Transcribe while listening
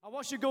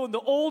want you to go in the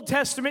Old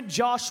Testament.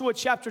 Joshua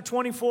chapter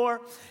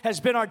 24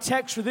 has been our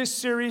text for this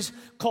series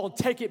called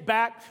Take It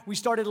Back. We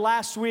started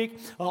last week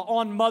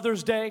on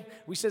Mother's Day.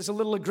 We said it's a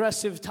little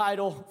aggressive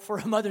title for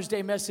a Mother's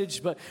Day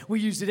message, but we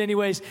used it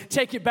anyways.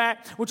 Take it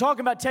back. We're talking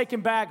about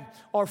taking back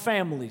our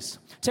families.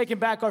 Taking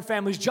back our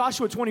families.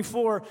 Joshua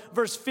 24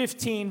 verse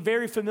 15,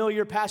 very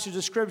familiar passage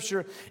of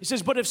scripture. It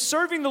says, "But if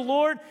serving the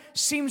Lord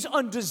seems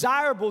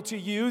undesirable to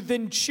you,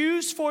 then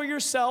choose for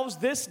yourselves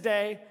this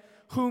day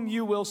whom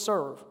you will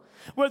serve.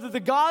 Whether the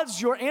gods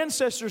your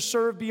ancestors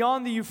served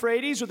beyond the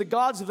Euphrates or the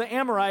gods of the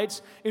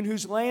Amorites in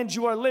whose land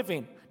you are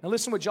living." Now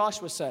listen what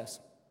Joshua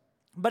says.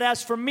 "But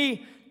as for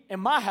me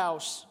and my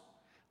house,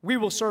 we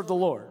will serve the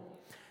Lord."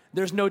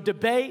 There's no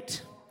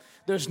debate.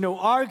 There's no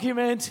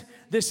argument.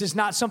 This is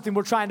not something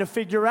we're trying to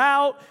figure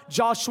out.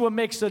 Joshua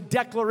makes a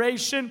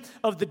declaration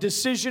of the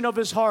decision of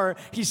his heart.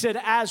 He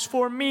said, "As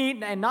for me,"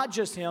 and not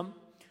just him,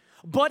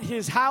 "but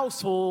his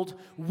household,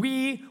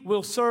 we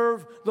will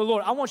serve the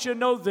Lord." I want you to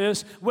know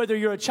this, whether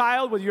you're a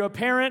child, whether you're a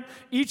parent,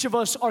 each of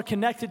us are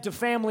connected to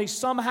family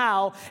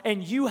somehow,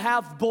 and you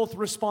have both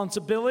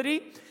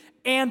responsibility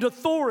and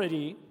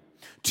authority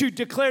to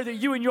declare that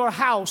you and your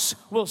house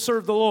will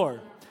serve the Lord.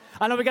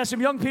 I know we got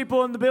some young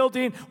people in the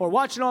building or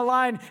watching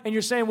online, and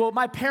you're saying, "Well,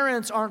 my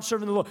parents aren't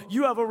serving the Lord."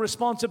 You have a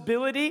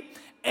responsibility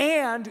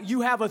and you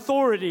have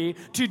authority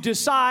to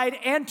decide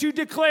and to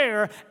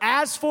declare,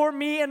 "As for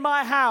me and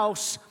my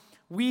house,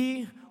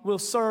 we will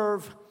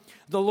serve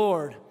the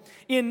Lord."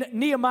 In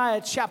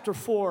Nehemiah chapter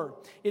 4,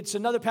 it's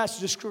another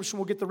passage of scripture.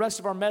 We'll get the rest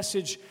of our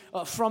message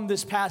from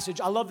this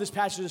passage. I love this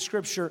passage of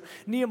scripture.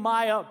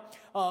 Nehemiah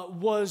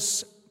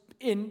was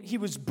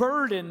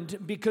burdened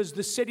because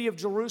the city of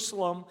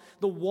Jerusalem,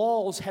 the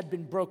walls had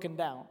been broken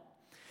down.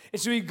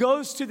 And so he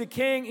goes to the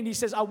king and he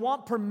says, "I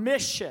want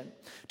permission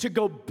to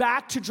go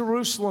back to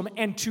Jerusalem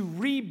and to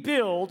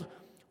rebuild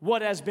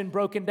what has been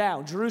broken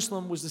down."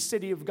 Jerusalem was the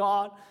city of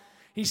God.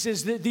 He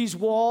says that these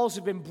walls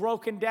have been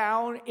broken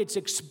down. It's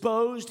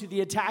exposed to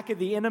the attack of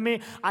the enemy.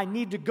 I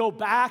need to go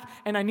back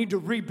and I need to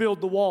rebuild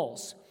the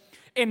walls.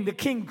 And the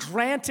king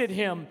granted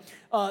him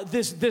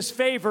this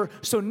favor.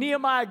 So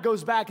Nehemiah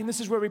goes back, and this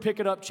is where we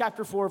pick it up,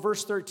 chapter 4,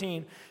 verse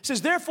 13. It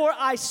says, "Therefore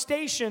I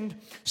stationed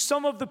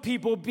some of the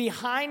people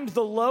behind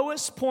the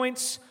lowest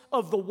points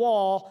of the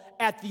wall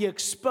at the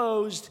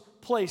exposed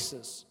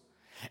places.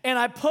 And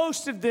I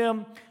posted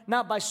them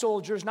not by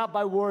soldiers, not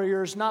by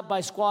warriors, not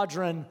by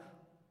squadron,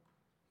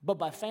 but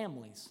by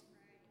families,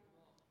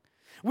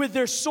 with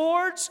their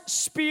swords,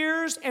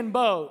 spears, and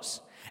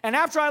bows. And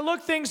after I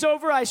looked things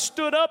over, I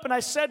stood up and I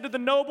said to the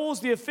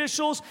nobles, the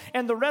officials,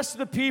 and the rest of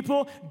the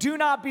people, 'Do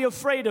not be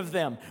afraid of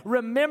them.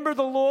 Remember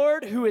the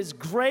Lord who is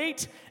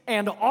great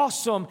and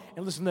awesome.'"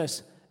 And listen to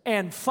this.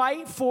 "And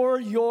fight for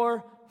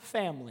your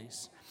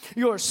families,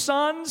 your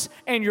sons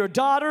and your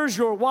daughters,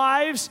 your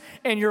wives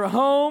and your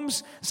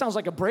homes." Sounds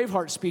like a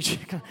Braveheart speech.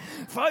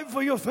 Fight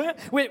for your family.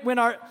 When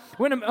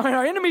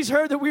our enemies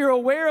heard that we were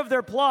aware of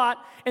their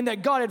plot and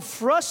that God had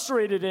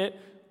frustrated it,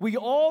 we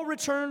all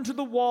returned to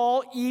the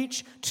wall,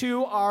 each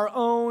to our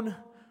own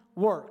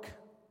work."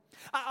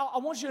 I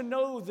want you to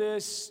know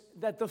this,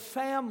 that the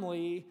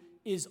family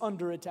is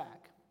under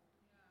attack.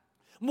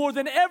 More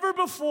than ever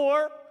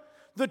before,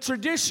 the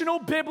traditional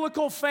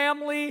biblical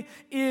family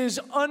is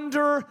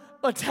under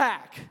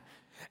attack.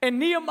 And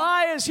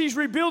Nehemiah, as he's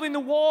rebuilding the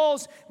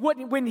walls,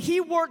 when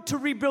he worked to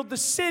rebuild the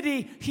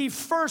city, he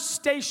first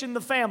stationed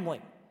the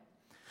family.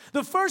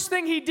 The first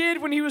thing he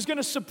did when he was going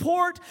to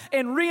support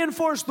and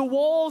reinforce the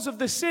walls of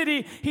the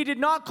city, he did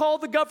not call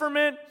the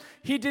government,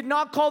 he did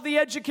not call the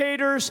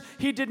educators,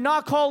 he did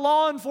not call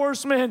law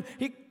enforcement,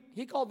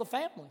 he called the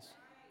families.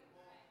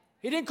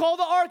 He didn't call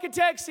the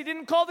architects, he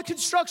didn't call the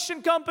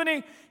construction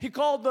company, he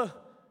called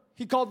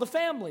the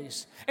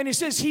families. And he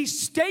says he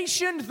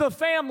stationed the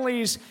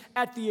families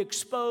at the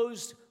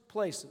exposed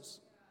places.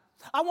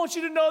 I want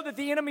you to know that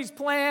the enemy's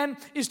plan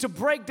is to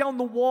break down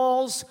the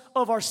walls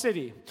of our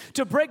city,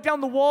 to break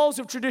down the walls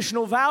of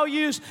traditional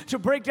values, to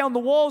break down the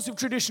walls of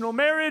traditional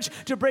marriage,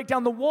 to break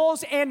down the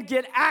walls and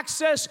get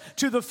access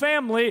to the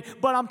family.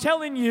 But I'm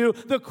telling you,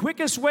 the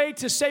quickest way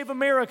to save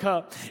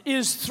America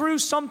is through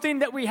something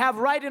that we have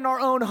right in our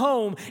own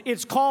home.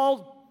 It's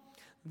called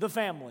the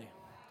family.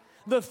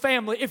 The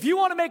family. If you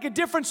want to make a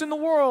difference in the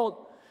world,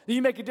 then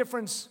you make a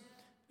difference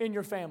in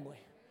your family.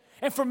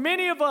 And for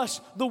many of us,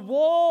 the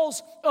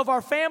walls of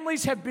our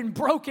families have been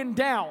broken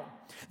down.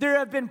 There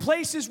have been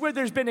places where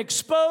there's been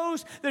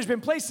exposed. There's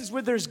been places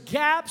where there's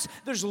gaps.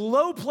 There's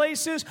low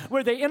places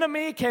where the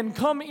enemy can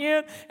come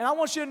in. And I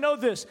want you to know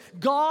this.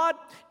 God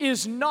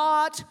is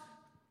not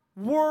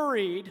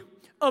worried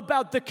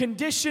about the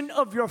condition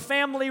of your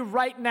family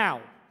right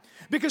now.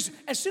 Because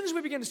as soon as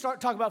we begin to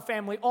start talking about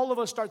family, all of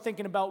us start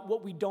thinking about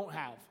what we don't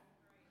have.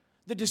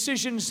 The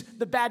decisions,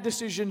 the bad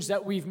decisions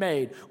that we've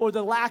made, or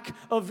the lack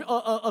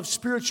of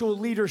spiritual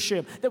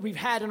leadership that we've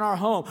had in our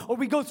home, or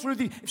we go through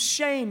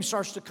shame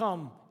starts to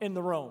come in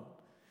the room.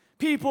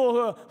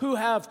 People who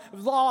have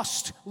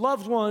lost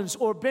loved ones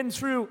or been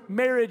through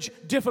marriage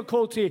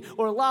difficulty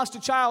or lost a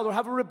child or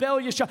have a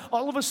rebellious child,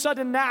 all of a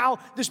sudden now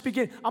this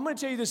begins. I'm going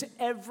to tell you this,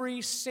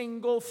 every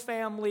single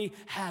family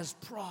has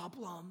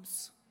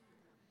problems.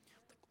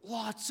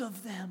 Lots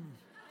of them.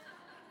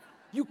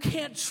 You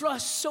can't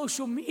trust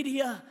social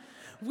media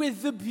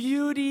with the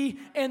beauty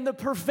and the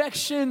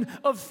perfection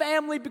of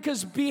family,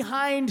 because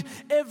behind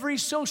every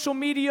social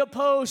media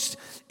post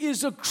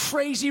is a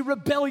crazy,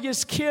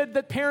 rebellious kid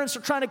that parents are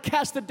trying to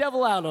cast the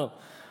devil out of.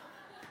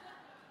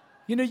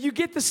 You know, you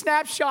get the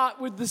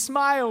snapshot with the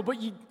smile,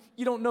 but you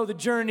don't know the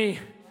journey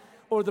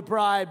or the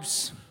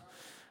bribes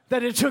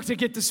that it took to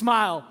get the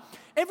smile.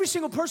 Every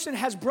single person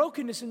has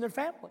brokenness in their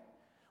family.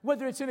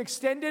 Whether it's an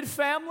extended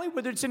family,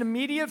 whether it's an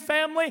immediate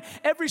family,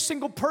 every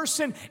single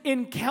person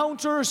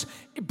encounters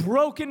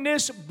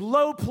brokenness,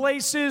 low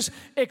places,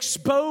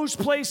 exposed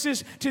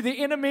places to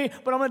the enemy.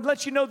 But I'm going to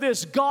let you know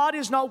this. God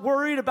is not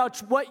worried about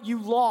what you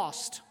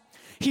lost.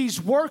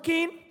 He's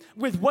working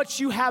with what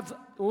you have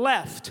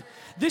left.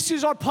 This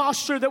is our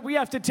posture that we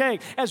have to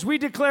take as we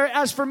declare,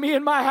 as for me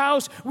and my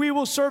house, we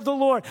will serve the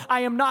Lord. I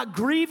am not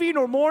grieving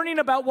or mourning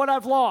about what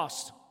I've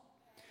lost.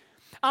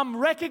 I'm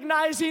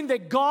recognizing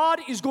that God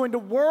is going to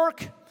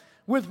work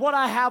with what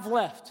I have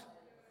left.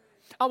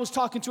 I was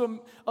talking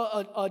to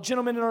a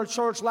gentleman in our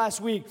church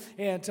last week,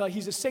 and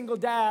he's a single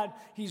dad.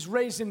 He's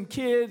raising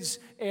kids,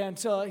 and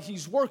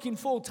he's working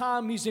full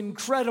time. He's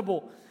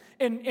incredible.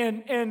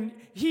 And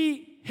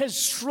he has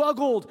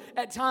struggled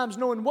at times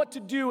knowing what to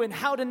do and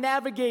how to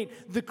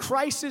navigate the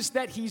crisis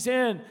that he's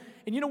in.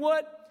 And you know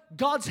what?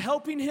 God's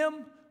helping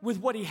him with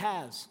what he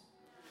has.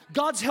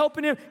 God's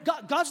helping him.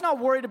 God's not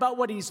worried about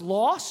what he's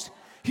lost.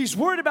 He's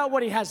worried about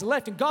what he has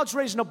left, and God's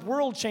raising up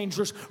world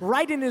changers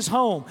right in his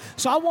home.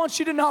 So I want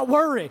you to not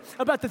worry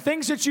about the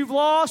things that you've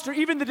lost or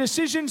even the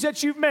decisions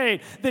that you've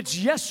made. That's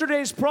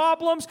yesterday's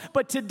problems,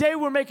 but today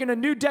we're making a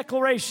new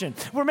declaration.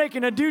 We're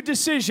making a new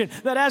decision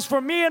that as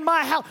for me and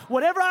my house,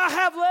 whatever I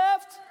have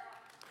left,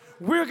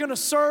 we're going to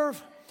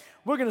serve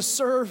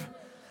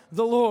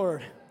the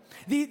Lord.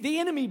 The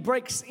enemy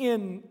breaks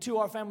into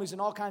our families in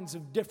all kinds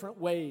of different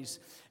ways.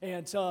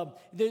 And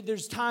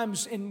there's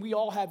times, and we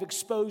all have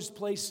exposed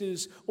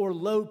places or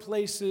low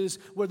places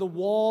where the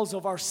walls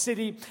of our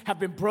city have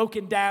been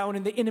broken down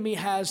and the enemy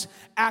has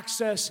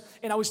access.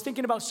 And I was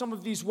thinking about some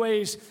of these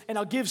ways, and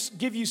I'll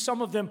give you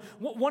some of them.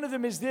 One of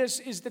them is this,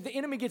 is that the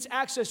enemy gets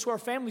access to our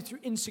family through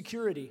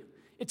insecurity.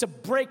 It's a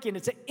break-in.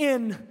 It's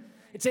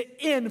an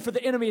in for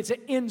the enemy. It's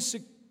an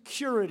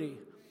insecurity.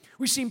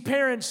 We've seen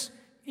parents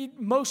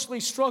mostly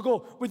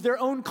struggle with their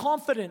own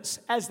confidence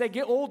as they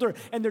get older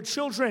and their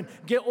children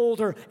get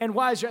older and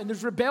wiser, and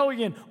there's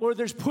rebellion or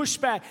there's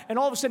pushback, and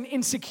all of a sudden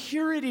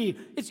insecurity.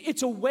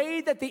 It's a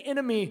way that the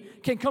enemy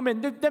can come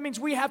in. That means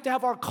we have to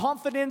have our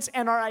confidence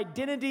and our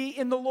identity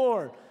in the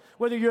Lord.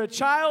 Whether you're a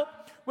child,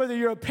 whether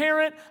you're a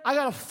parent, I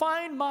got to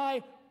find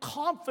my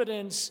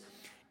confidence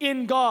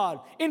in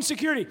God.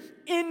 Insecurity,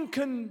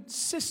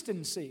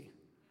 inconsistency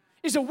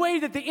is a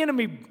way that the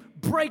enemy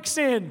breaks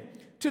in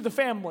to the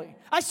family.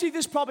 I see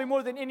this probably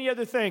more than any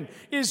other thing,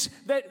 is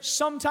that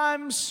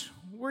sometimes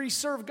we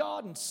serve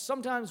God and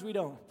sometimes we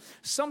don't.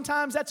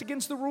 Sometimes that's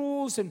against the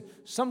rules and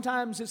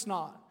sometimes it's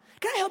not.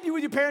 Can I help you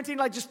with your parenting?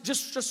 Like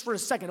just for a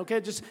second, okay?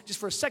 Just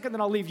for a second,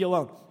 then I'll leave you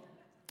alone.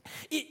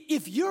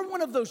 If you're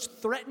one of those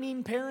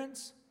threatening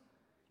parents,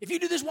 if you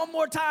do this one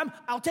more time,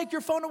 I'll take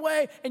your phone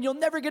away and you'll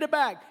never get it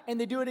back, and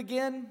they do it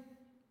again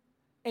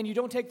and you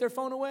don't take their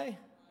phone away,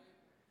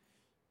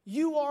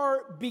 you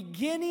are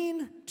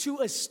beginning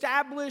to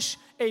establish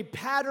a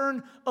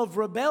pattern of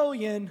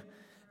rebellion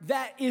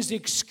that is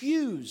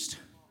excused.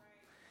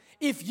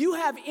 If you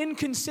have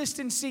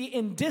inconsistency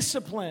in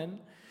discipline,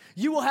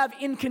 you will have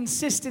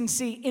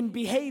inconsistency in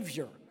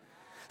behavior.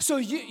 So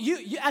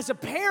you as a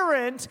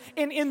parent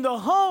in the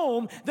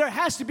home, there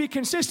has to be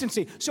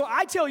consistency. So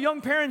I tell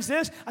young parents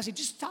this, I say,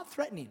 just stop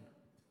threatening.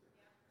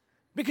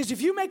 Because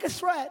if you make a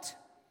threat,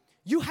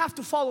 you have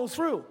to follow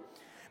through.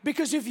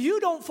 Because if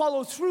you don't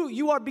follow through,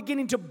 you are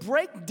beginning to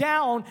break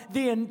down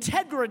the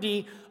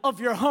integrity of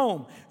your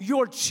home.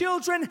 Your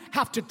children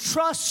have to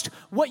trust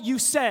what you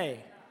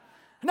say.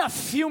 Not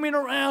fuming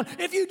around.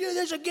 If you do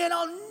this again,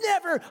 I'll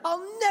never,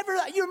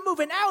 you're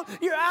moving out,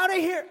 you're out of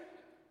here.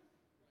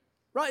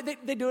 Right?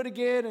 They do it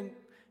again, and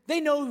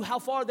they know how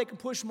far they can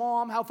push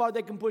mom, how far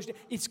they can push.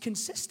 It's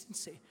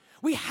consistency.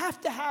 We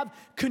have to have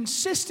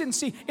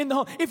consistency in the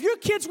home. If your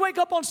kids wake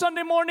up on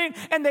Sunday morning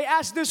and they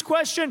ask this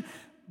question,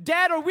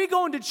 Dad, are we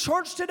going to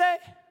church today?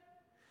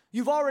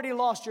 You've already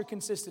lost your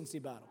consistency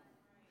battle.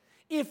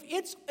 If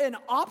it's an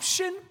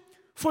option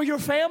for your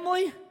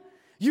family,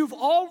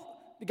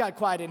 it got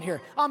quiet in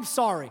here. I'm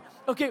sorry.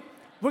 Okay,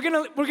 we're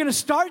gonna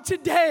start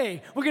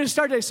today.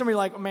 Somebody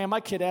like, man, my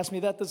kid asked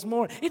me that this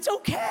morning. It's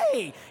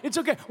okay.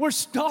 We're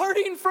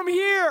starting from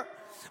here.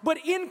 But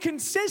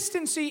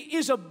inconsistency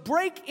is a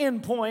break-in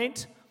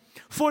point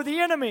for the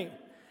enemy.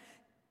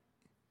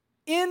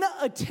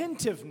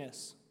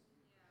 Inattentiveness.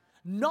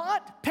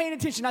 Not paying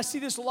attention. I see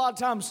this a lot of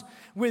times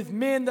with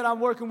men that I'm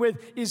working with,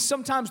 is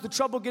sometimes the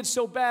trouble gets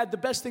so bad, the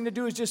best thing to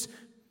do is just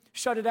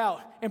shut it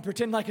out and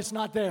pretend like it's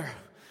not there.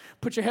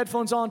 Put your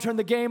headphones on, turn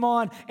the game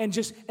on, and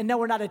now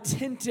we're not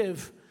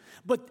attentive.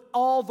 But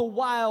all the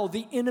while,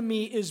 the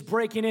enemy is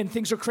breaking in.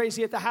 Things are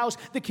crazy at the house.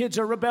 The kids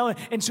are rebelling.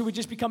 And so we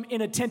just become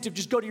inattentive.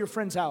 Just go to your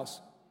friend's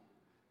house.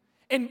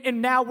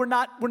 And now we're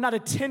not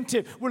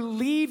attentive. We're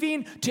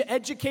leaving to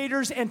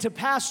educators and to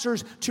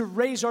pastors to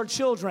raise our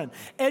children.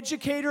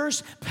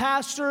 Educators,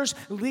 pastors,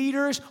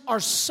 leaders are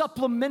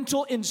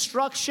supplemental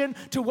instruction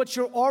to what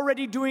you're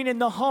already doing in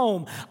the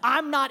home.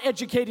 I'm not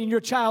educating your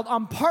child.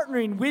 I'm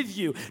partnering with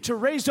you to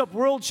raise up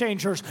world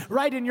changers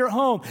right in your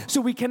home. So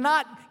we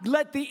cannot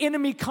let the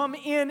enemy come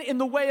in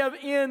the way of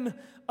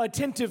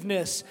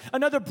inattentiveness.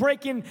 Another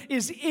break-in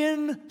is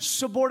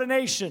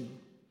insubordination.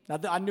 Now,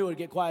 I knew it would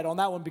get quiet on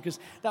that one because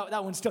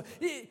that one's still.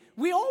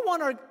 We all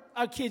want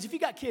our kids, if you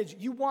got kids,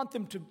 you want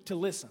them to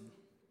listen.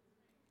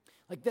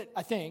 Like that,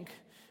 I think.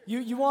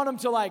 You want them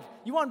to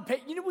you want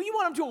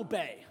them to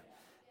obey.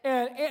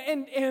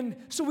 And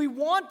so we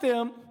want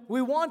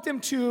them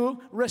to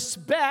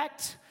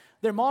respect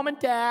their mom and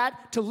dad,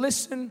 to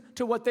listen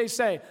to what they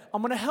say.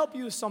 I'm going to help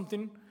you with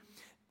something.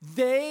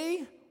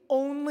 They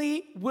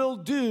only will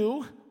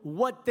do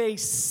what they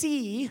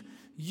see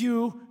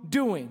you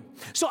doing.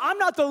 So I'm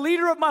not the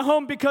leader of my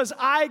home because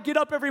I get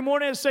up every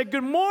morning and say,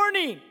 good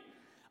morning.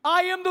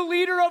 I am the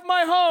leader of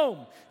my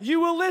home.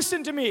 You will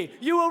listen to me.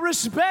 You will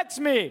respect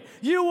me.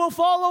 You will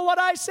follow what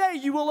I say.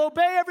 You will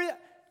obey everything.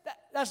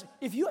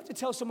 If you have to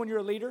tell someone you're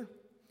a leader,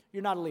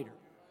 you're not a leader.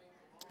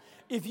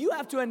 If you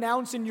have to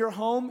announce in your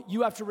home,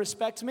 you have to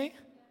respect me,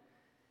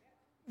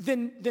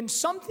 then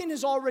something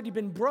has already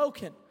been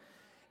broken.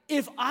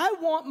 If I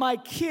want my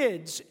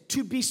kids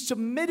to be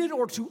submitted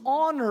or to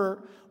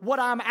honor what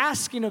I'm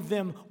asking of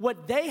them,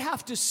 what they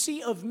have to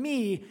see of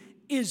me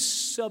is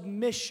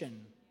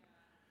submission.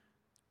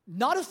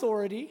 Not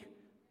authority,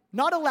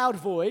 not a loud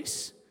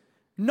voice,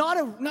 not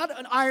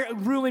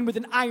ruling with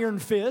an iron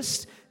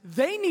fist.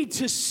 They need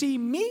to see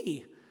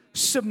me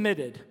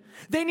submitted.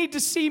 They need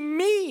to see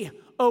me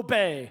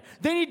obey.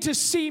 They need to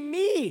see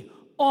me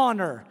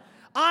honor.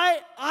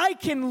 I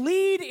can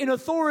lead in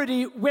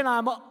authority when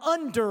I'm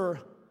under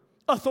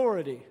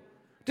authority.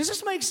 Does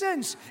this make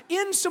sense?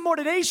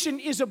 Insubordination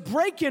is a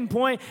break-in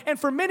point, and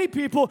for many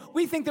people,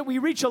 we think that we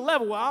reach a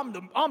level where I'm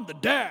the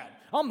dad,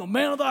 I'm the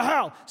man of the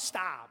house.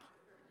 Stop.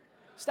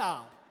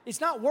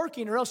 It's not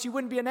working, or else you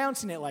wouldn't be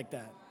announcing it like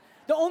that.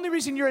 The only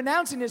reason you're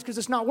announcing it is because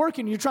it's not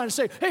working. You're trying to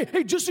say,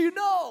 hey, just so you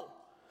know,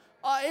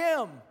 I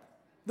am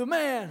the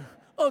man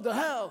of the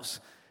house.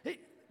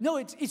 No,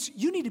 it's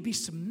you need to be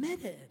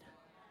submitted.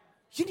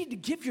 You need to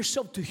give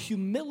yourself to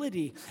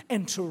humility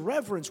and to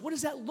reverence. What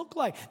does that look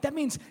like? That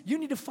means you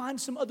need to find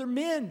some other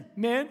men,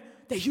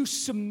 that you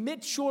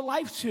submit your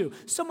life to.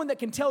 Someone that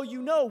can tell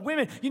you no.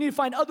 Women, you need to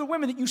find other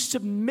women that you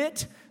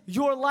submit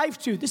your life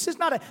to. This is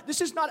not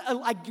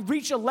I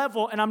reach a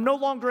level and I'm no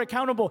longer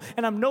accountable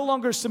and I'm no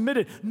longer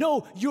submitted.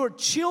 No, your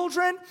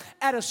children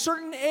at a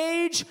certain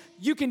age,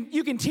 you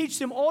can teach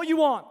them all you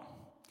want.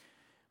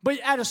 But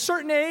at a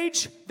certain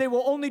age, they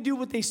will only do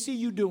what they see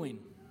you doing.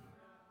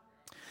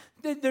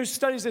 There's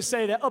studies that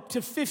say that up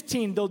to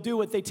 15, they'll do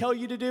what they tell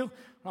you to do.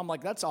 I'm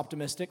like, that's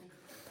optimistic.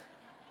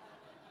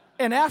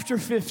 And after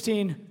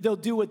 15, they'll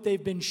do what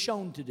they've been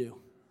shown to do.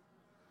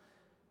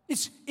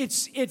 It's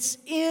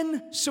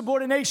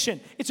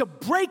insubordination. It's a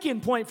break-in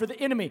point for the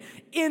enemy.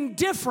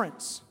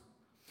 Indifference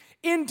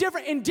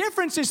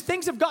is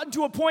things have gotten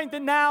to a point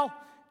that now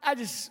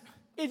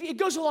it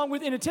goes along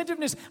with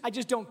inattentiveness. I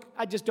just don't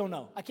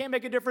know. I can't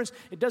make a difference.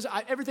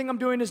 Everything I'm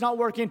doing is not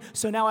working,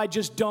 so now I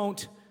just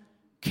don't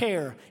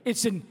care.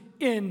 It's an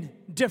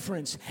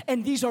indifference.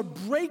 And these are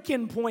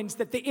break-in points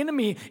that the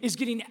enemy is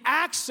getting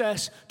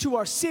access to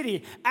our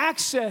city,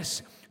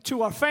 access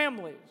to our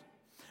families.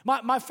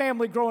 My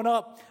family growing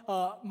up,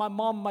 my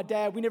mom and my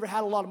dad, we never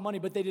had a lot of money,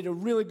 but they did a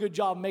really good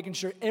job making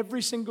sure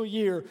every single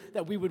year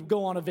that we would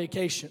go on a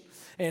vacation.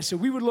 And so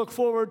we would look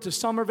forward to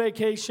summer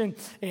vacation,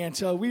 and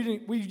so we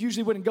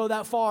usually wouldn't go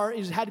that far.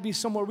 It had to be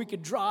somewhere we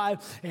could drive.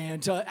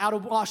 And out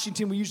of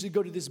Washington, we usually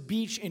go to this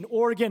beach in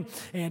Oregon,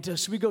 and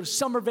so we go to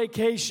summer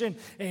vacation,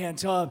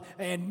 and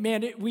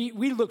man,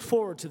 we looked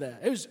forward to that.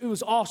 It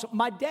was awesome.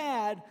 My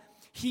dad,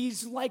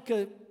 he's like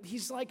a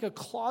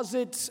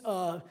closet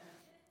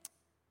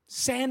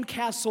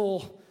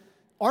sandcastle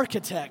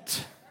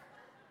architect.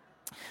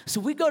 So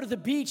we go to the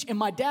beach, and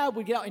my dad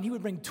would get out, and he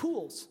would bring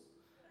tools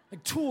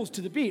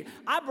to the beach.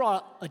 I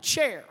brought a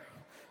chair,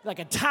 like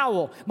a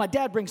towel. My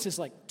dad brings his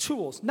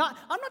tools. I'm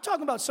not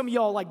talking about some of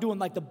y'all doing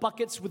the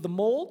buckets with the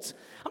molds.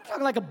 I'm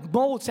talking like a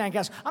mold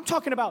sandcastle. I'm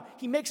talking about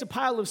he makes a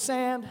pile of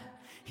sand.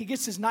 He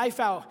gets his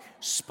knife out,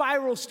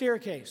 spiral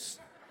staircase,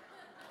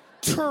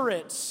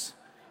 turrets,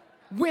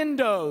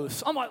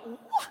 windows. I'm like,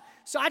 what?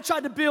 So I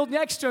tried to build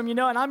next to him, and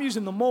I'm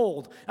using the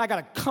mold. I got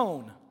a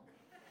cone.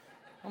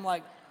 I'm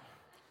like,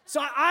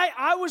 so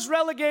I was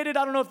relegated.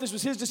 I don't know if this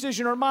was his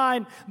decision or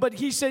mine, but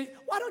he said,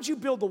 why don't you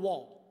build the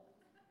wall?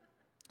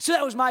 So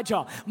that was my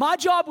job. My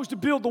job was to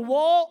build the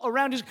wall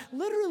around his,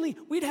 literally,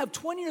 we'd have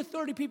 20 or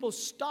 30 people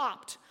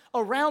stopped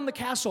around the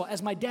castle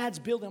as my dad's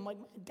building. I'm like,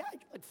 Dad,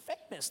 you're like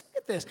famous. Look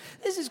at this.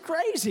 This is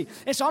crazy.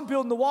 And so I'm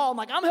building the wall. I'm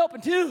like, I'm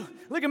helping too.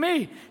 Look at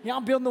me. Yeah,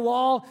 I'm building the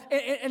wall.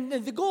 And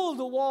the goal of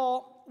the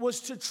wall was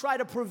to try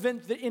to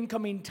prevent the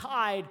incoming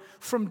tide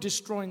from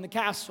destroying the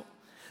castle.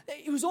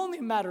 It was only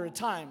a matter of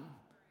time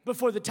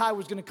before the tide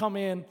was going to come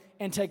in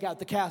and take out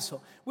the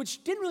castle,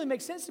 which didn't really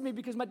make sense to me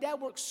because my dad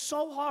worked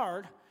so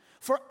hard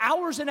for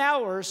hours and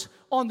hours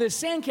on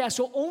this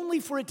sandcastle only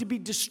for it to be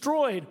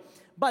destroyed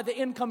by the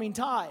incoming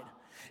tide.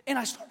 And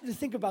I started to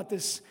think about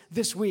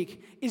this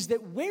week, is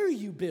that where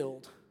you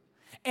build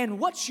and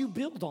what you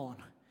build on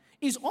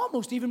is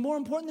almost even more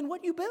important than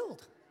what you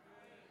build.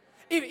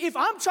 If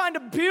I'm trying to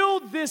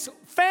build this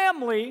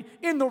family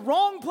in the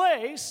wrong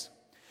place,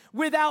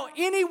 without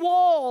any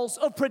walls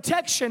of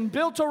protection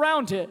built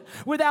around it,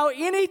 without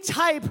any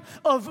type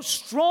of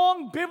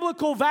strong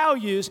biblical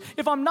values,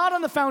 if I'm not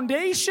on the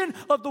foundation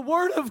of the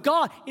Word of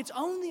God, it's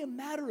only a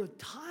matter of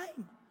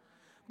time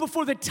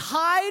before the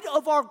tide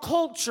of our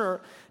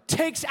culture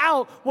takes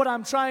out what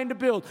I'm trying to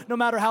build. No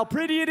matter how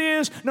pretty it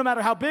is, no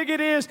matter how big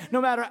it is,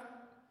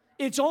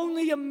 it's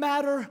only a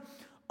matter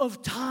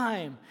of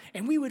time.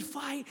 And we would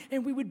fight,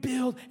 and we would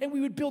build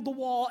the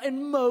wall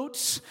and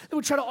moats that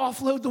would try to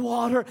offload the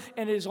water,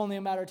 and it is only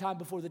a matter of time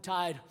before the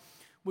tide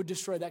would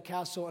destroy that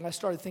castle. And I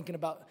started thinking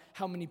about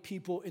how many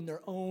people in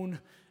their own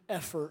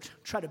effort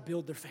try to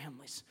build their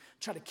families,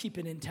 try to keep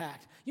it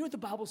intact. You know what the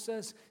Bible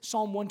says?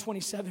 Psalm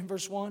 127,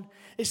 verse 1?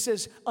 It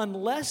says,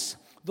 unless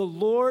the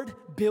Lord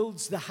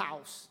builds the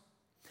house,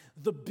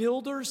 the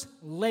builders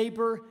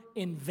labor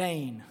in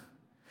vain.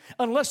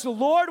 Unless the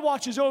Lord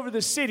watches over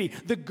the city,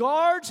 the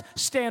guards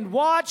stand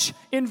watch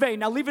in vain.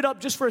 Now leave it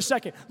up just for a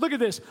second. Look at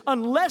this.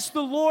 Unless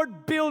the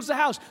Lord builds the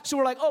house. So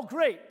we're like, oh,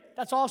 great.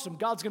 That's awesome.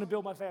 God's going to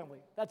build my family.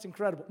 That's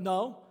incredible.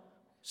 No,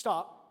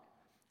 stop.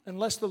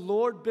 Unless the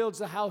Lord builds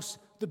the house,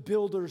 the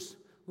builders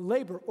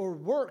labor or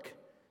work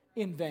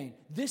in vain.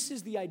 This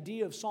is the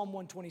idea of Psalm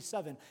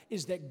 127,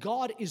 is that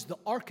God is the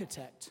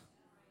architect,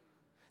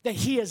 that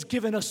He has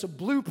given us a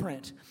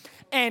blueprint.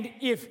 And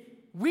if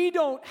we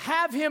don't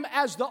have Him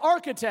as the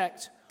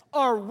architect,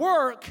 our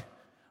work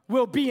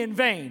will be in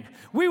vain.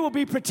 We will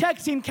be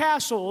protecting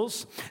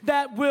castles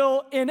that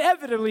will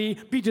inevitably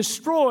be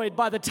destroyed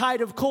by the tide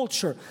of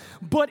culture.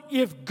 But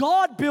if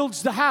God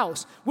builds the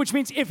house, which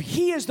means if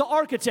He is the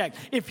architect,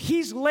 if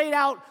He's laid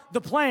out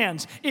the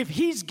plans, if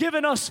He's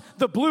given us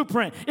the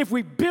blueprint, if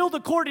we build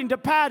according to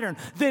pattern,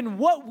 then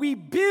what we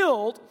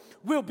build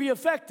will be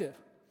effective.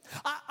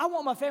 I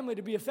want my family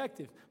to be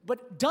effective,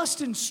 but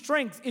Dustin's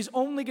strength is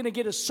only going to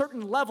get a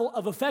certain level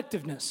of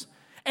effectiveness,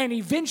 and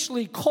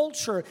eventually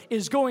culture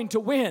is going to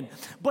win.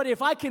 But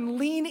if I can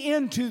lean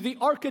into the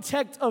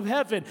architect of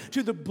heaven,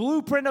 to the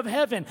blueprint of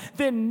heaven,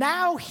 then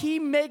now He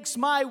makes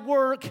my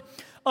work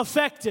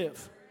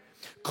effective.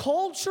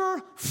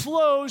 Culture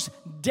flows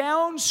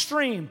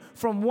downstream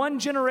from one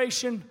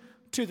generation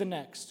to the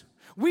next.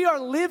 We are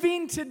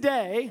living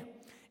today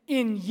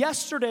in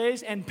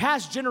yesterday's and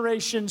past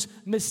generations'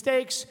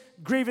 mistakes,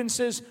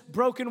 grievances,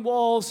 broken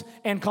walls,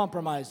 and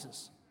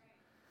compromises.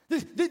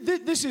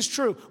 This is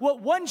true.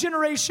 What one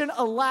generation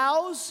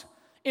allows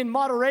in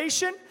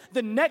moderation,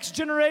 the next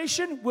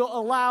generation will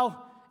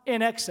allow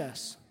in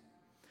excess.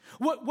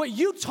 What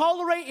you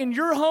tolerate in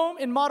your home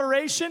in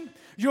moderation,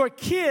 your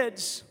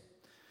kids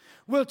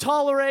will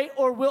tolerate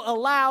or will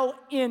allow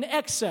in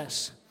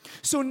excess.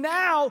 So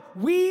now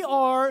we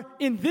are,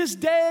 in this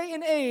day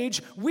and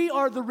age, we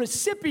are the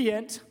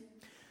recipient.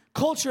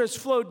 Culture has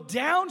flowed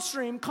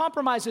downstream,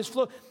 compromise has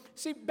flowed.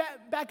 See,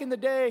 back in the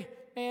day,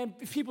 and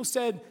people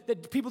said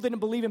that people didn't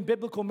believe in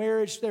biblical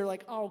marriage. They're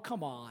like, oh,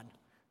 come on.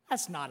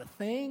 That's not a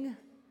thing.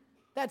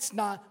 That's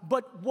not.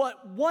 But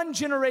what one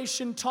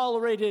generation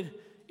tolerated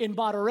in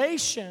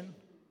moderation,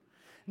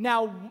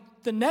 now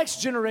the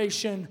next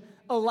generation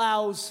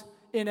allows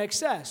in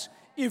excess.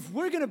 If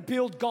we're going to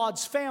build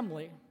God's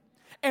family,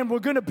 and we're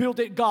going to build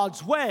it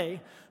God's way,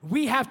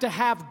 we have to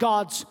have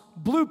God's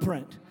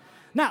blueprint.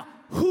 Now,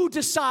 who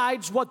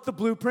decides what the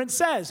blueprint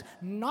says?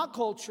 Not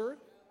culture,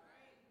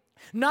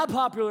 not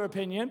popular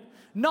opinion,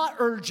 not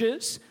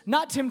urges,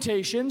 not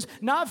temptations,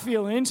 not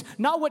feelings,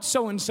 not what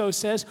so-and-so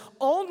says,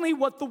 only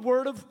what the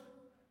Word of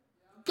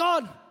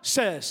God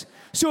says.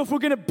 So if we're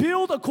going to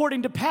build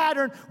according to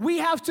pattern, we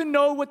have to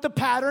know what the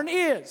pattern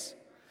is.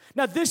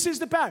 Now, this is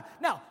the pattern.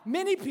 Now,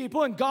 many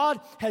people, and God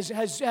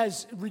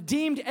has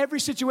redeemed every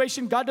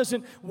situation. God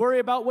doesn't worry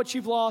about what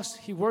you've lost.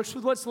 He works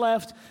with what's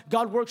left.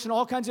 God works in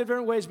all kinds of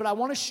different ways. But I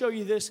want to show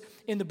you this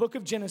in the book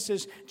of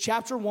Genesis,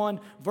 chapter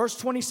 1, verse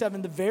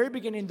 27, the very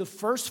beginning, the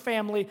first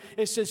family.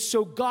 It says,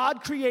 so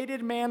God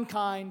created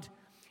mankind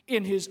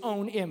in His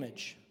own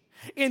image.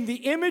 In the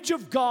image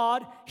of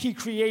God, He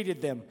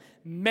created them.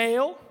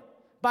 Male,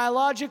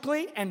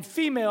 biologically, and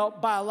female,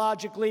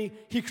 biologically,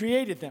 He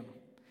created them.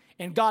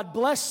 And God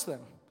blessed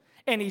them.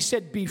 And he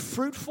said, be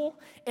fruitful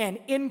and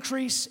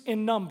increase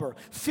in number.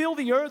 Fill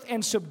the earth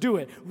and subdue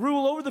it.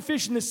 Rule over the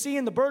fish in the sea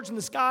and the birds in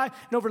the sky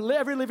and over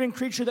every living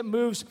creature that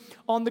moves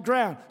on the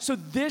ground. So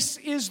this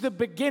is the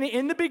beginning.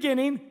 In the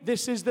beginning,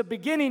 this is the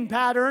beginning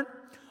pattern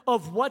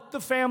of what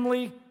the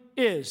family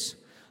is.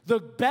 The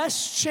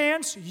best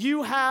chance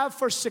you have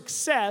for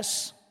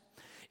success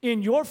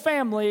in your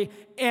family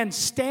and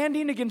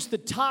standing against the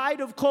tide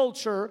of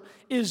culture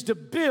is to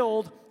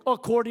build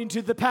according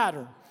to the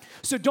pattern.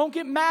 So don't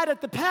get mad at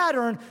the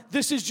pattern.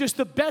 This is just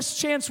the best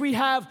chance we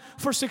have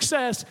for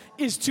success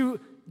is to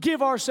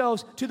give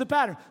ourselves to the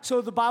pattern.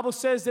 So the Bible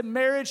says that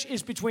marriage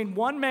is between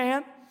one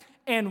man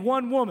and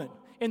one woman.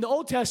 In the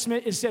Old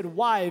Testament, it said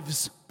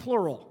wives,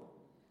 plural.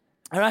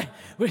 All right?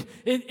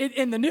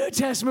 In the New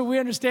Testament, we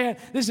understand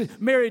this is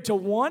married to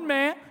one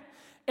man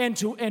and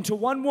to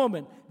one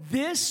woman.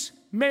 This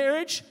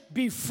marriage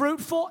be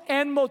fruitful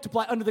and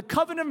multiply. Under the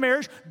covenant of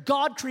marriage,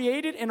 God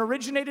created and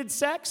originated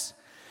sex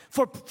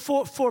for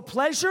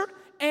pleasure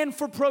and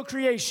for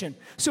procreation.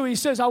 So he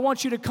says, I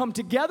want you to come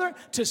together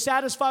to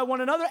satisfy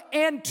one another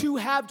and to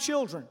have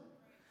children,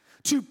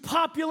 to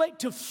populate,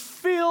 to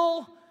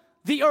fill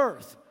the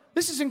earth.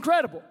 This is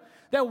incredible.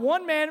 That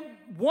one man,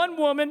 one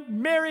woman,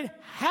 married,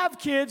 have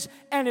kids,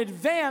 and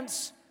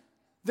advance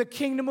the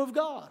kingdom of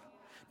God.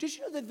 Did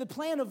you know that the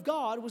plan of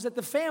God was that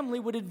the family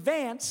would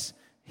advance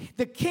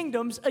the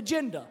kingdom's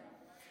agenda?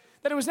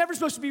 That it was never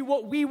supposed to be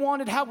what we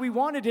wanted, how we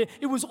wanted it.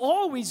 It was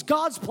always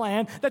God's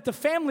plan that the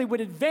family would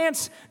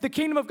advance the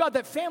kingdom of God,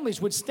 that families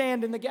would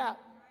stand in the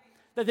gap,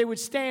 that they would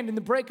stand in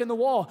the break in the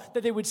wall,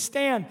 that they would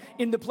stand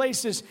in the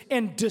places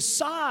and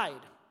decide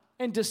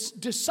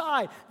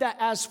that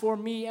as for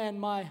me and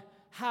my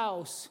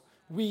house,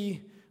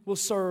 we will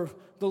serve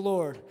the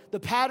Lord. The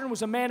pattern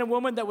was a man and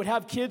woman that would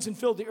have kids and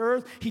fill the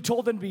earth. He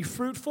told them to be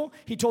fruitful.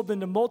 He told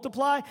them to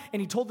multiply.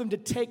 And he told them to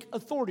take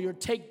authority or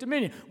take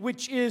dominion,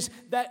 which is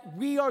that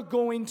we are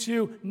going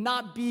to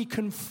not be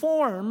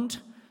conformed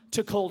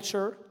to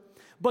culture,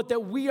 but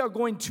that we are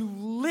going to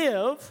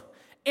live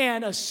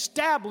and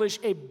establish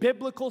a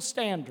biblical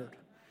standard.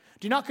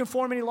 Do not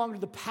conform any longer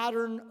to the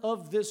pattern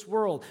of this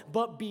world,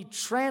 but be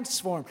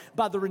transformed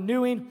by the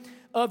renewing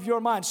of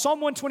your mind. Psalm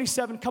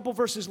 127, a couple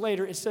verses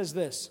later, it says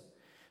this: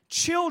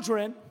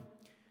 children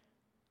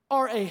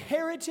are a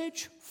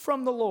heritage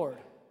from the Lord,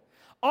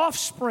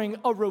 offspring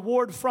a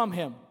reward from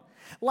him.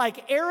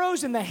 Like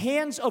arrows in the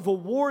hands of a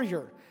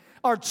warrior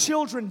are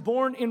children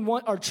born in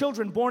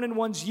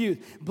one's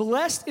youth.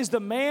 Blessed is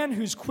the man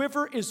whose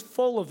quiver is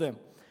full of them.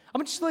 I'm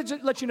going to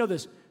just let you know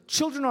this.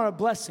 Children are a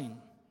blessing.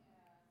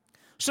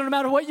 So no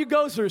matter what you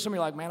go through, some of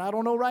you are like, man, I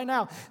don't know right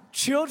now.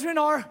 Children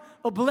are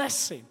a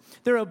blessing.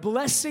 They're a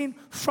blessing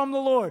from the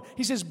Lord.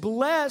 He says,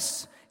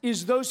 blessed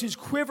is those whose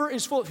quiver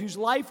is full, whose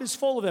life is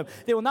full of them.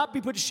 They will not be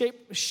put to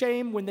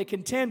shame when they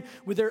contend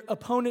with their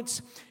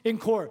opponents in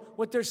court.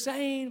 What they're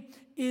saying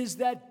is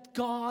that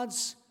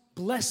God's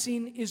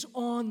blessing is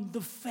on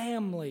the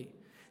family,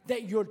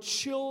 that your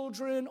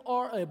children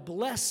are a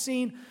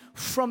blessing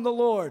from the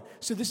Lord.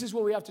 So this is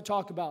what we have to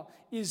talk about,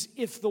 is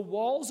if the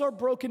walls are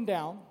broken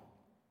down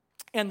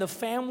and the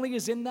family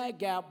is in that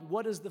gap,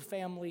 what does the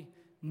family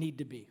need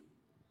to be?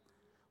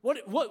 What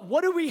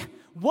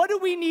do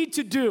we need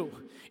to do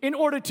in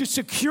order to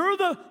secure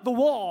the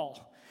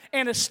wall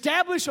and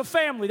establish a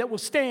family that will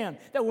stand,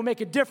 that will make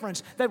a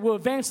difference, that will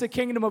advance the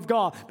kingdom of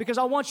God? Because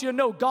I want you to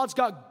know God's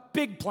got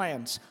big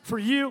plans for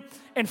you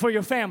and for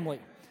your family.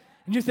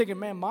 And you're thinking,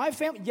 man, my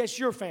family? Yes,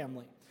 your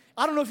family.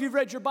 I don't know if you've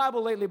read your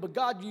Bible lately, but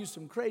God used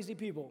some crazy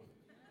people.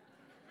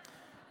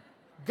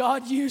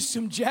 God used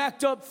some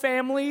jacked up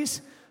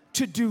families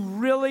to do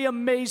really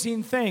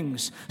amazing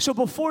things. So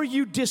before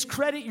you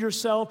discredit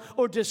yourself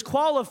or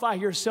disqualify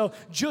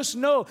yourself, just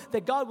know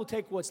that God will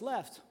take what's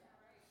left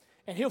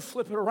and he'll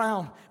flip it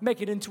around, make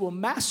it into a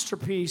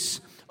masterpiece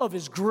of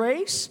his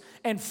grace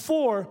and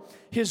for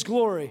his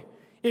glory.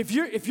 If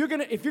you're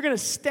gonna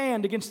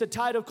stand against the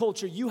tide of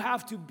culture, you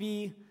have to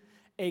be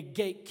a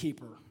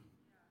gatekeeper.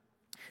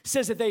 It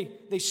says that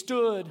they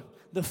stood,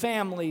 the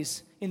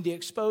families, in the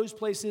exposed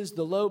places,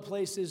 the low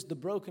places, the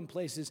broken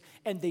places,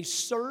 and they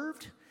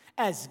served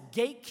as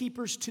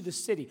gatekeepers to the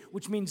city,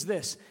 which means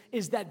this,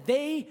 is that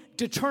they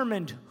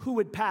determined who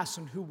would pass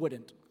and who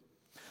wouldn't.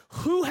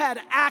 Who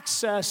had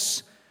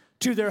access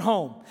to their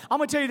home. I'm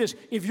going to tell you this,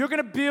 if you're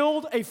going to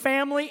build a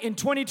family in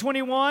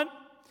 2021,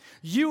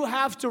 you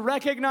have to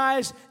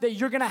recognize that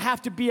you're going to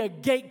have to be a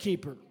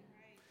gatekeeper.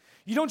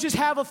 You don't just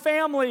have a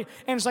family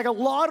and it's like a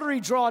lottery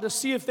draw to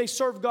see if they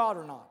serve God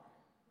or not.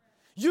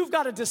 You've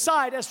got to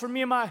decide, as for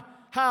me and my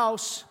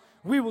house,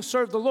 we will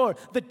serve the Lord.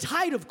 The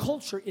tide of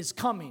culture is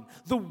coming.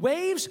 The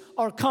waves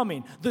are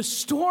coming. The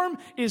storm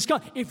is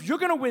coming. If you're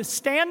going to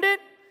withstand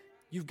it,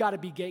 you've got to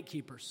be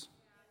gatekeepers.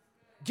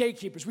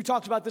 Gatekeepers. We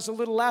talked about this a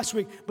little last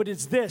week, but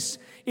it's this.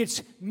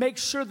 It's make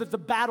sure that the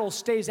battle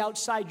stays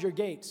outside your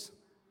gates.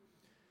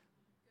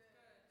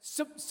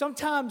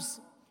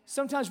 Sometimes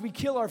we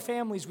kill our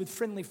families with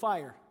friendly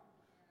fire.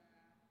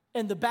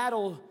 And the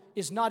battle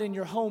is not in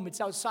your home,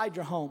 it's outside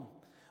your home.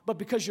 But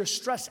because you're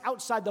stressed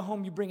outside the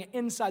home, you bring it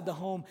inside the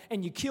home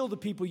and you kill the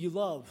people you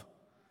love.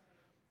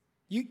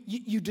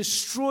 You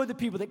destroy the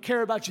people that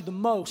care about you the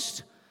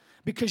most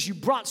because you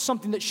brought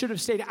something that should have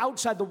stayed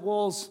outside the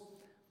walls,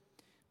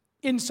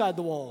 inside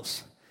the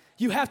walls.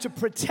 You have to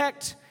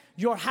protect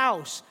your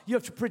house. You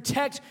have to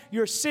protect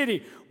your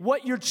city.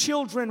 What your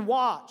children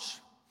watch,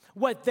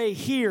 what they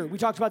hear. We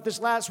talked about this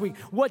last week.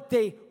 What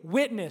they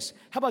witness.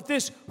 How about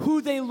this?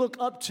 Who they look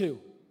up to.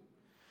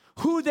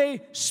 Who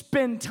they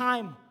spend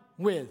time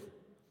with.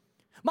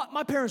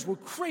 My parents were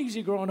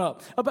crazy growing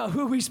up about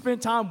who we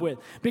spent time with,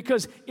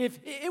 because if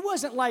it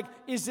wasn't like,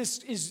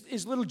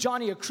 is little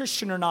Johnny a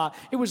Christian or not?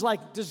 It was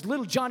like, does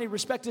little Johnny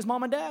respect his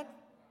mom and dad?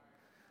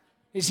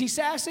 Is he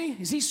sassy?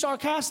 Is he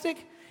sarcastic?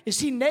 Is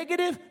he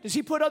negative? Does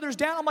he put others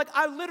down? I'm like,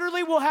 I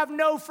literally will have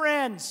no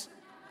friends.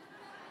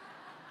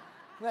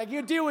 Like,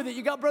 you deal with it.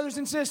 You got brothers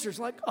and sisters.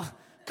 Like, oh,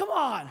 come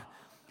on.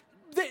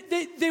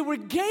 They were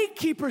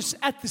gatekeepers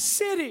at the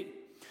city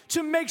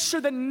to make sure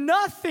that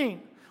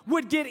nothing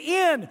would get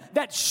in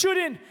that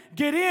shouldn't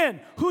get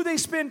in. Who they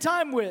spend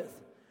time with,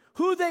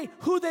 who they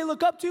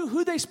look up to,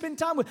 who they spend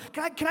time with.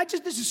 Can I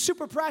just, this is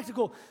super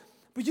practical,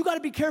 but you got to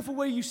be careful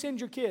where you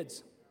send your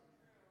kids.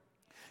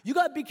 You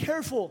got to be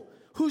careful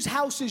whose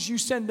houses you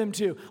send them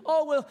to.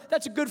 Oh, well,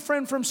 that's a good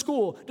friend from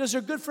school. Does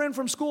their good friend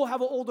from school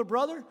have an older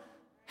brother?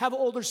 Have an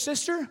older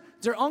sister? Does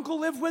their uncle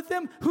live with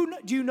them?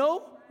 Do you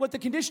know what the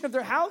condition of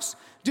their house?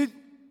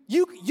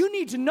 You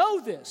need to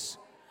know this.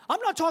 I'm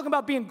not talking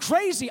about being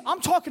crazy.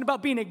 I'm talking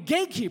about being a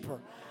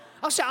gatekeeper.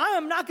 I'll say, I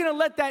am not going to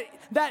let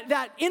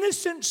that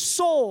innocent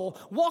soul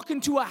walk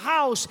into a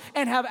house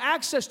and have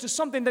access to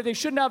something that they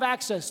shouldn't have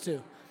access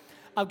to.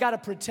 I've got to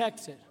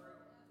protect it.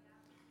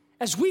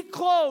 As we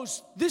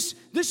close, this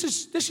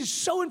is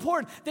so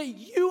important that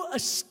you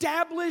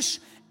establish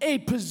a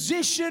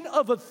position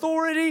of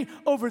authority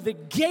over the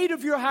gate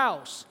of your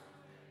house.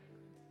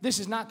 This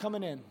is not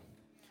coming in.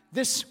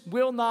 This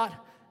will not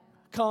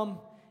come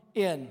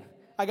in.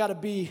 I got to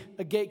be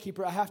a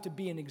gatekeeper. I have to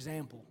be an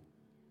example.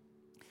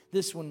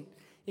 This one,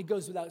 it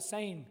goes without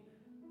saying,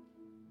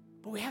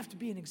 but we have to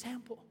be an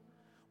example.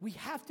 We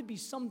have to be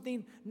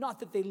something, not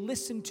that they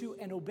listen to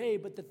and obey,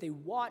 but that they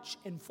watch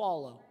and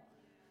follow.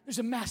 There's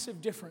a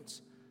massive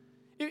difference.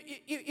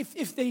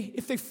 If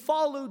they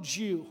followed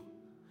you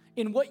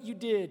in what you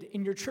did,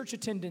 in your church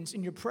attendance,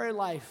 in your prayer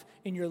life,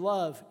 in your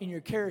love, in your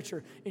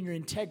character, in your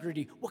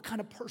integrity, what kind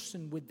of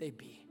person would they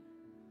be?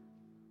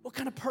 What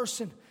kind of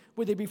person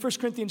would they be? 1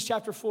 Corinthians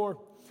chapter 4,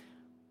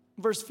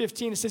 verse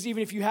 15, it says,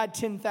 even if you had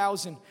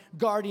 10,000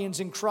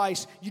 guardians in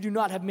Christ, you do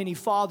not have many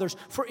fathers.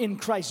 For in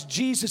Christ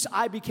Jesus,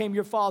 I became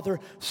your father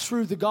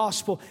through the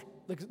gospel.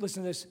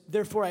 Listen to this.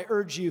 Therefore, I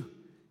urge you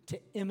to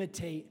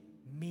imitate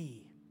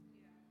me.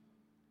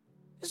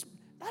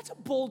 That's a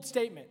bold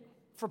statement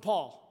for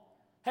Paul.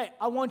 Hey,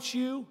 I want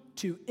you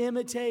to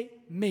imitate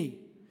me.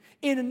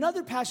 In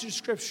another passage of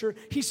scripture,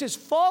 he says,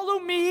 follow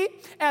me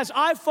as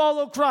I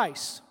follow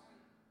Christ.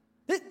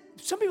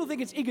 Some people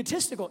think it's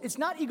egotistical. It's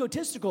not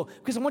egotistical,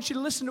 because I want you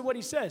to listen to what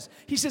he says.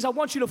 He says, I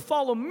want you to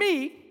follow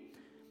me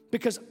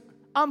because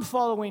I'm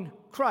following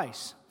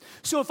Christ.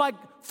 So if I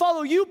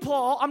follow you,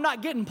 Paul, I'm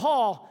not getting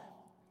Paul,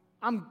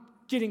 I'm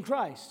getting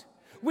Christ.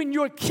 When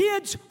your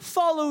kids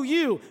follow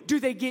you, do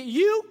they get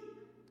you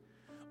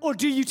or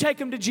do you take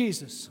them to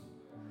Jesus?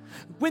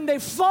 When they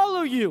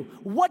follow you,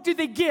 what do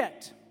they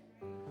get?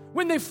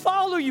 When they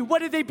follow you, what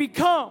do they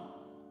become?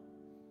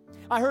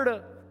 I heard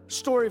a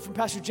story from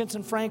Pastor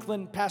Jensen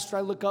Franklin, pastor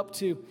I look up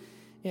to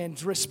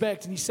and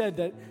respect, and he said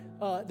that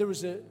there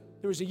was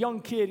a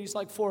young kid. He's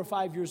like 4 or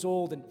 5 years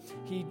old, and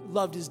he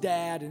loved his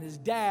dad. And his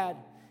dad,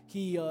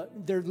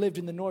 there lived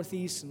in the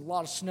Northeast and a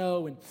lot of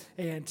snow,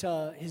 and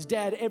his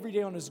dad, every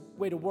day on his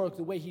way to work,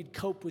 the way he'd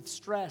cope with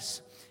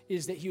stress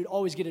is that he would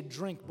always get a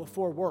drink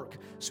before work.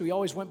 So he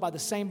always went by the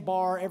same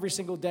bar every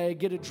single day,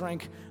 get a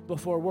drink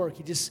before work.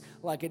 He just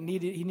he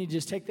needed to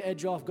just take the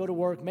edge off, go to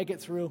work, make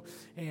it through,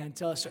 and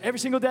so every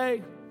single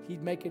day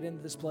he'd make it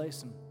into this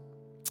place. And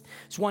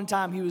so one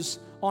time he was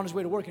on his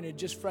way to work, and it had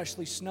just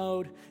freshly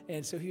snowed,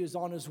 and so he was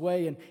on his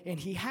way, and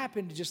he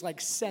happened to just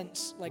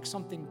sense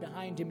something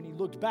behind him, and he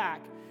looked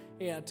back,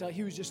 and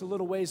he was just a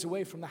little ways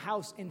away from the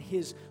house, and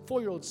his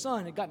 4-year-old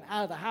son had gotten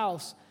out of the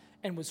house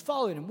and was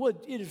following him.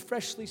 It had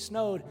freshly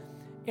snowed,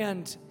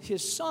 and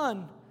his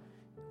son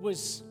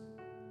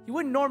he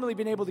wouldn't normally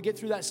been able to get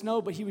through that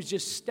snow, but he was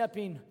just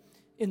stepping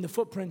in the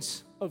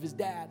footprints of his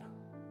dad.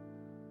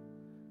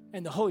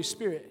 And the Holy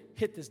Spirit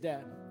hit this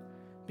dad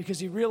because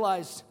he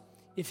realized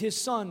if his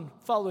son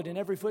followed in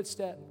every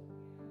footstep,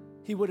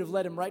 he would have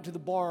led him right to the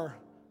bar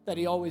that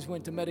he always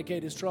went to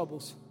medicate his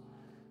troubles.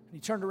 And he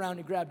turned around and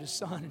he grabbed his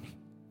son and he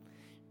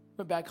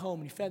went back home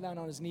and he fell down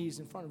on his knees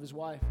in front of his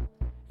wife.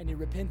 And he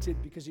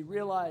repented because he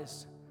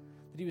realized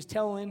that he was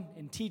telling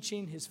and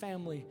teaching his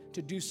family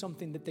to do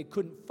something that they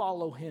couldn't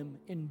follow him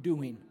in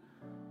doing.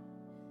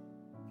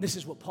 This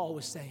is what Paul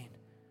was saying.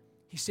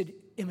 He said,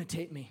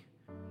 imitate me,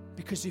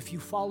 because if you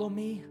follow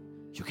me,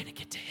 you're going to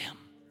get to him.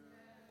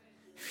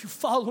 If you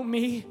follow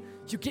me,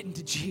 you're getting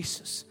to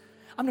Jesus.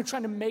 I'm not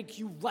trying to make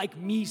you like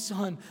me,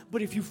 son.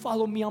 But if you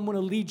follow me, I'm going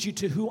to lead you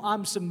to who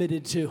I'm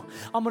submitted to.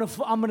 I'm going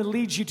to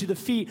lead you to the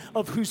feet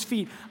of whose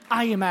feet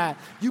I am at.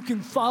 You can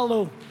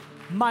follow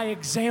my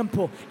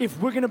example. If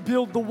we're going to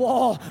build the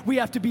wall, we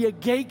have to be a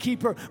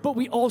gatekeeper, but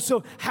we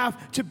also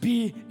have to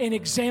be an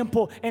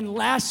example. And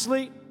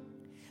lastly,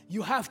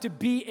 you have to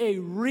be a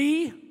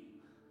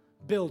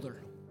rebuilder.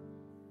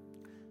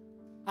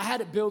 I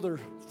had it builder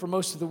for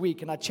most of the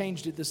week, and I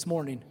changed it this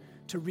morning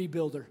to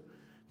rebuilder.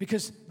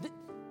 Because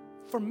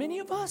for many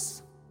of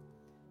us,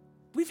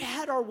 we've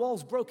had our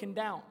walls broken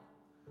down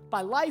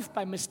by life,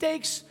 by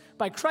mistakes,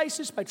 by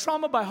crisis, by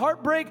trauma, by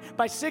heartbreak,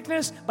 by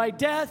sickness, by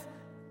death,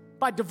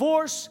 by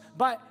divorce,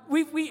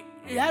 we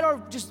had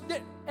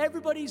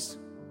everybody's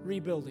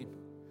rebuilding.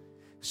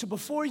 So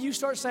before you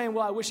start saying,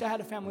 well, I wish I had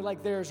a family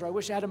like theirs, or I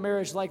wish I had a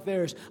marriage like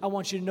theirs, I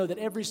want you to know that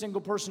every single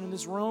person in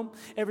this room,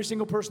 every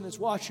single person that's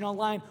watching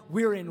online,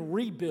 we're in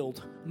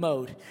rebuild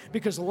mode.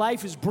 Because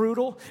life is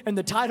brutal, and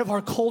the tide of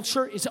our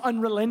culture is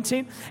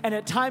unrelenting, and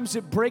at times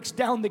it breaks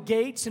down the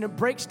gates, and it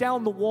breaks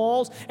down the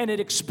walls, and it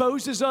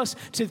exposes us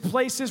to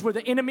places where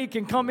the enemy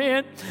can come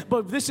in.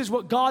 But this is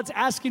what God's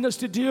asking us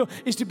to do,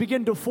 is to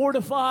begin to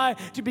fortify,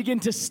 to begin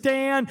to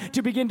stand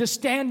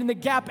in the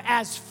gap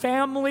as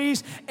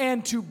families,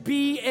 and to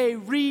be a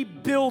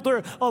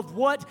rebuilder of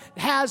what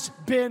has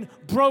been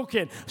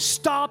broken.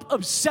 Stop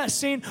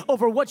obsessing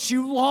over what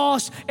you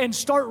lost and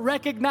start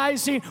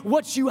recognizing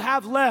what you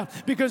have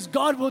left, because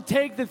God will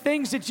take the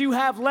things that you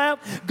have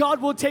left,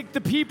 God will take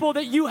the people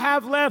that you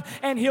have left,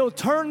 and He'll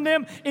turn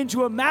them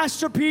into a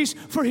masterpiece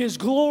for His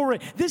glory.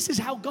 This is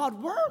how God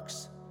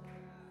works.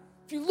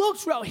 If you look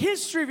throughout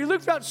history, if you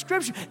look throughout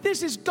Scripture,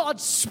 this is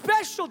God's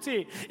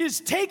specialty,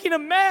 is taking a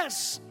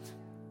mess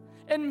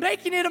and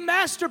making it a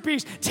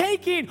masterpiece,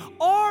 taking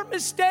our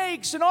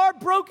mistakes and our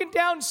broken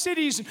down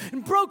cities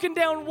and broken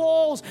down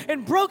walls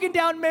and broken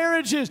down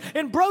marriages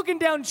and broken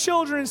down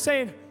children and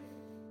saying,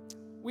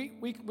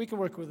 we can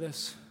work with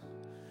this.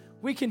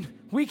 We can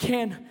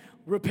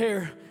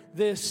repair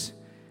this.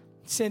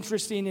 It's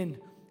interesting in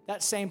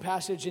that same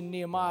passage in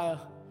Nehemiah,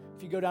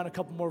 if you go down a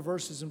couple more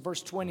verses, in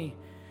verse 20, it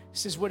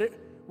says,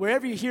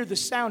 wherever you hear the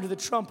sound of the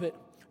trumpet,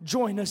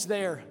 join us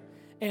there,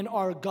 and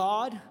our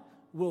God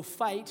will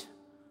fight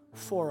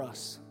for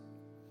us.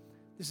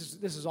 This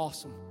is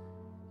awesome.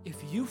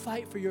 If you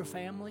fight for your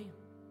family,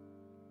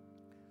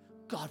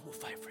 God will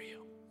fight for you.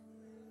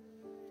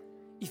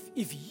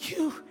 If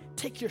you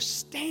take your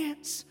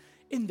stance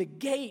in the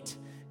gate,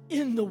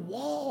 in the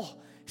wall,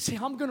 say,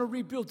 I'm going to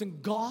rebuild,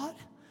 and God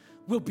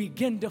will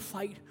begin to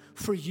fight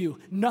for you.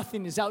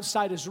 Nothing is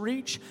outside His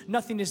reach.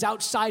 Nothing is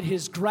outside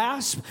His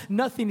grasp.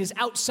 Nothing is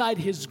outside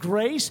His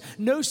grace.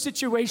 No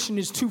situation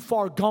is too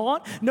far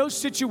gone. No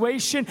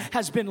situation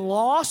has been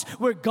lost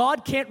where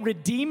God can't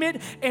redeem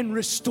it and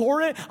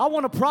restore it. I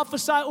want to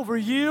prophesy over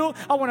you.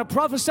 I want to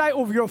prophesy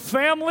over your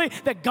family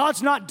that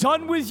God's not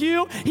done with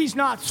you. He's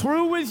not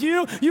through with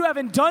you. You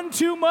haven't done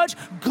too much,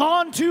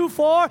 gone too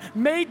far,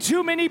 made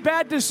too many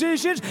bad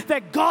decisions,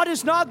 that God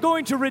is not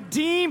going to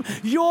redeem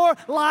your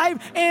life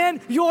and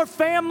your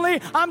family.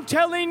 I'm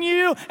telling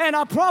you, and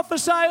I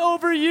prophesy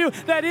over you,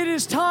 that it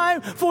is time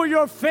for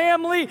your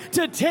family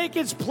to take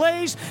its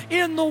place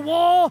in the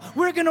wall.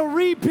 We're going to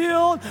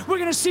rebuild. We're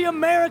going to see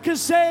America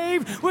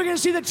saved. We're going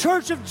to see the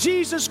Church of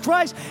Jesus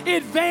Christ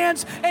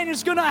advance, and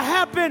it's going to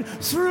happen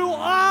through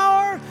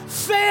our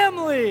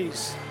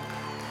families.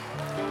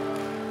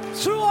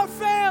 Through our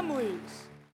families.